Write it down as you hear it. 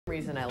The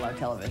reason I love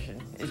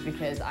television is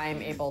because I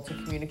am able to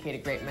communicate a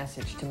great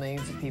message to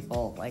millions of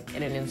people, like,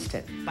 in an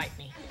instant. Bite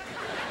me.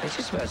 It's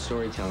just about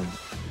storytelling.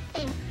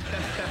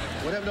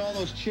 What happened to all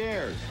those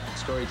chairs?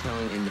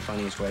 Storytelling in the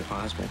funniest way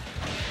possible.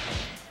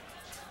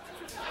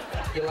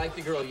 You like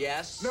the girl,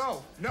 yes?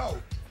 No.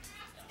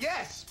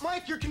 Yes!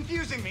 Mike, you're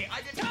confusing me. I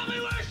didn't... Tell me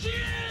where she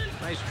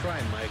is! Nice try,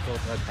 Michael,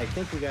 but I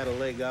think we got a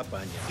leg up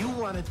on you. You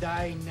want to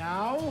die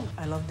now?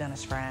 I love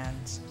Dennis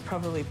Franz.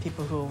 Probably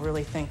people who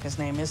really think his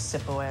name is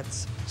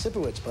Sipowicz.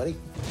 Sipowicz, buddy.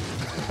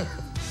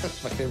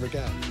 That's my favorite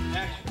guy.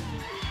 Action.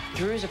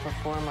 Drew's a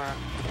performer.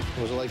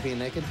 What was it like being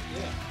naked?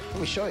 Yeah. Let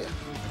me show you.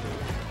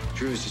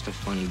 Drew's just a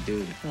funny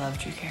dude. I love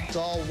Drew Carey. It's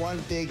all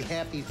one big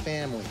happy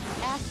family.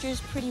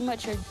 Actors pretty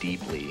much are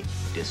Deeply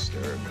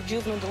disturbed.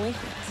 juvenile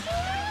delinquents.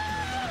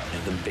 I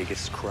have the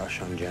biggest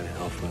crush on Jenna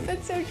Elfman.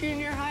 That's so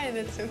junior high and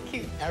that's so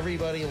cute.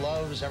 Everybody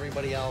loves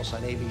everybody else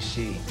on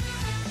ABC.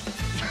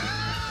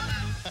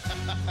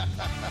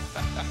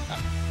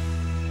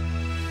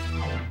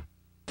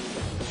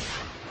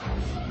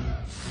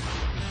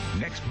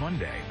 Next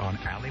Monday on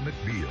Ally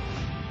McBeal.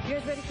 You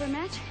guys ready for a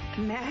match? A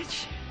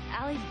match?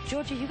 Allie,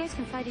 Georgia, you guys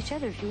can fight each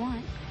other if you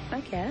want.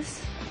 I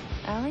guess.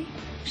 Allie,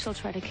 she'll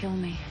try to kill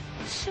me.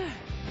 Sure.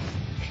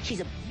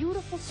 She's a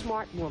beautiful,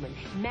 smart woman,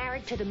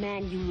 married to the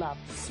man you love.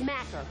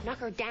 Smack her, knock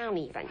her down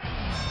even.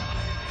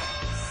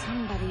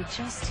 Somebody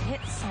just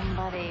hit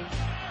somebody.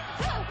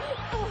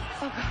 Oh,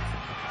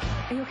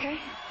 God. Are you okay?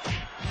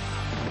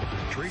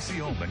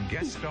 Tracy Ullman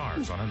guest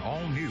stars on an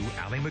all-new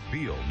Ally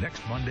McBeal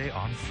next Monday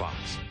on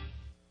Fox.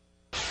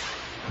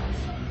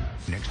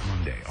 Next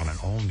Monday on an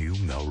all-new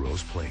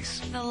Melrose Place.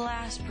 The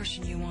last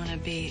person you want to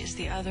be is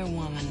the other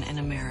woman in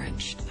a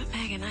marriage. But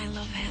Megan, I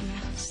love him.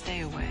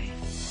 Stay away.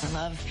 I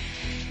love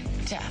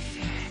Jeff.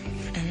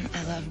 And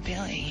I love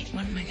Billy.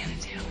 What am I going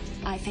to do?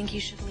 I think you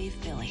should leave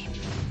Billy.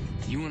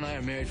 You and I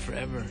are married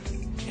forever,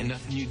 and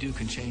nothing you do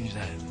can change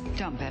that.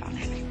 Don't bet on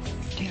it.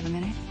 Do you have a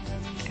minute?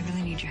 I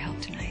really need your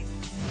help tonight.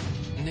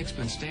 Nick's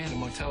been staying at a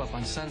motel up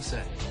on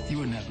Sunset. You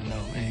would never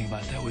know anything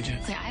about that, would you?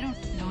 See, I don't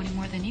know any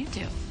more than you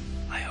do.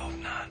 I hope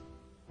not.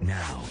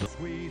 Now,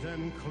 Sweet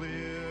and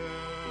clear.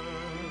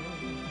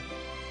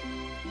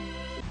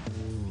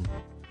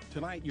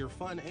 Tonight, your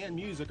fun and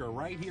music are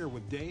right here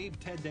with Dave,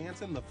 Ted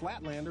Danson, the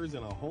Flatlanders,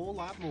 and a whole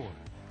lot more.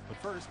 But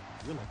first,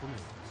 your local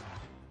news.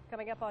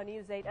 Coming up on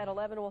News 8 at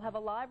 11, we'll have a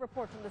live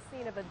report from the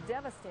scene of a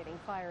devastating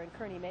fire in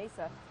Kearney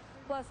Mesa.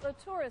 Plus, a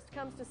tourist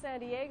comes to San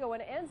Diego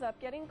and ends up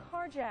getting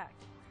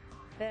carjacked.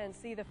 Then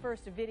see the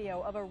first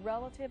video of a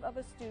relative of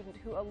a student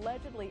who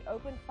allegedly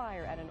opened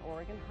fire at an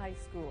Oregon high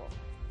school.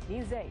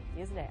 News 8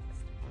 is next.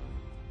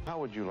 How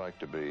would you like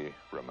to be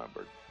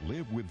remembered?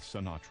 live with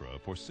Sinatra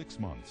for 6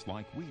 months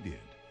like we did,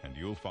 and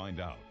you'll find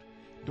out.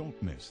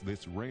 Don't miss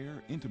this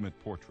rare, intimate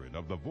portrait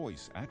of the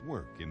voice at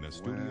work in the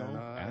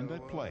studio and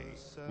at play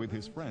with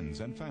his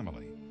friends and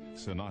family.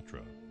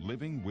 Sinatra,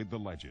 Living with the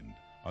Legend,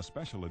 a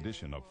special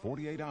edition of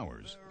 48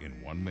 Hours in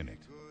 1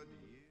 minute.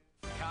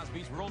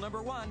 Cosby's rule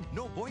number 1,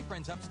 no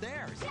boyfriends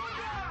upstairs.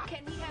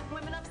 Can he have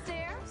women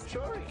upstairs?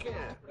 Sure he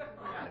can,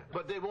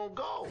 but they won't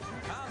go.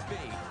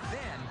 Cosby,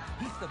 then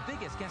he's the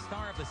biggest guest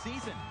star of the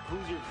season.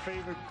 Who's your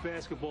favorite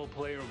basketball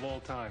player of all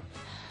time?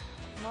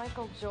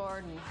 Michael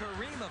Jordan.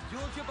 Kareem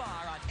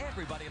Abdul-Jabbar on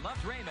Everybody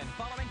Loves Raymond,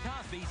 following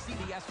Cosby,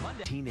 CBS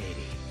Monday.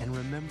 1980, and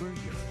remember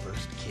your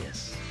first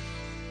kiss.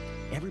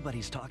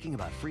 Everybody's talking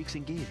about Freaks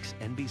and Geeks,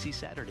 NBC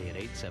Saturday at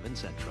 8, 7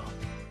 Central.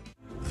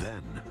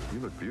 Then, You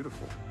look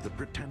beautiful. the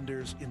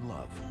pretender's in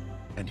love,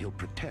 and he'll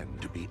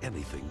pretend to be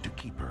anything to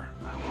keep her.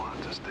 I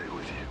want to stay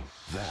with you.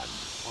 Then,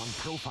 on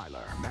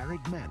Profiler,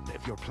 Married Men,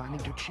 if you're planning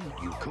to cheat,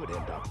 you could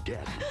end up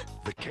dead.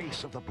 The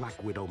case of the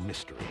Black Widow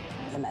mystery.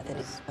 The method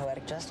is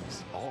poetic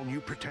justice. All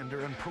new Pretender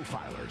and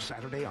Profiler,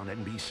 Saturday on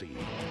NBC.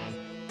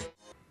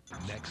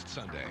 Next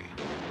Sunday,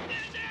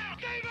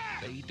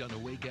 Faye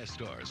Dunaway guest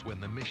stars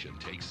when the mission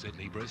takes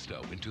Sydney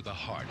Bristow into the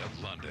heart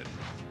of London.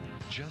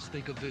 Just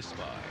think of this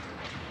spy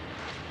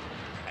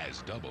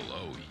as Double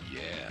O,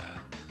 yeah,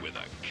 with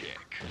a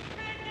kick.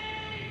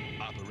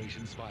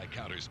 Operation Spy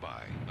Counter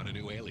Spy on a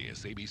new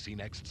Alias, ABC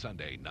next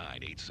Sunday, 9,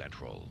 8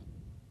 Central.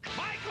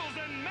 Michaels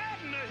and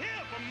Madden are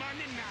here for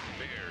Monday night.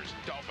 Bears,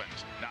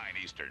 Dolphins, 9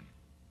 Eastern.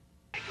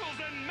 Michaels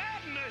and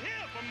Madden are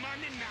here for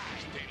Monday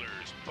night.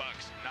 Steelers,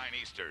 Bucks, 9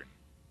 Eastern.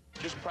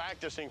 Just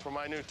practicing for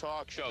my new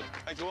talk show.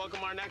 I'd like to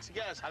welcome our next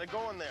guest. How'd it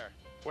go in there?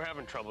 We're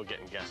having trouble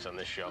getting guests on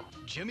this show.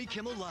 Jimmy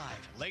Kimmel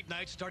Live, late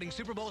night starting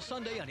Super Bowl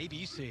Sunday on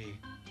ABC.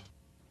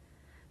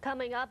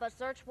 Coming up, a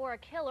search for a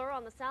killer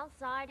on the South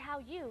Side, how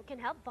you can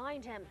help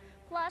find him.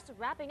 Plus,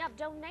 wrapping up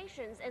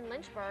donations in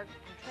Lynchburg,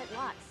 and Trent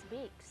Lott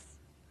speaks.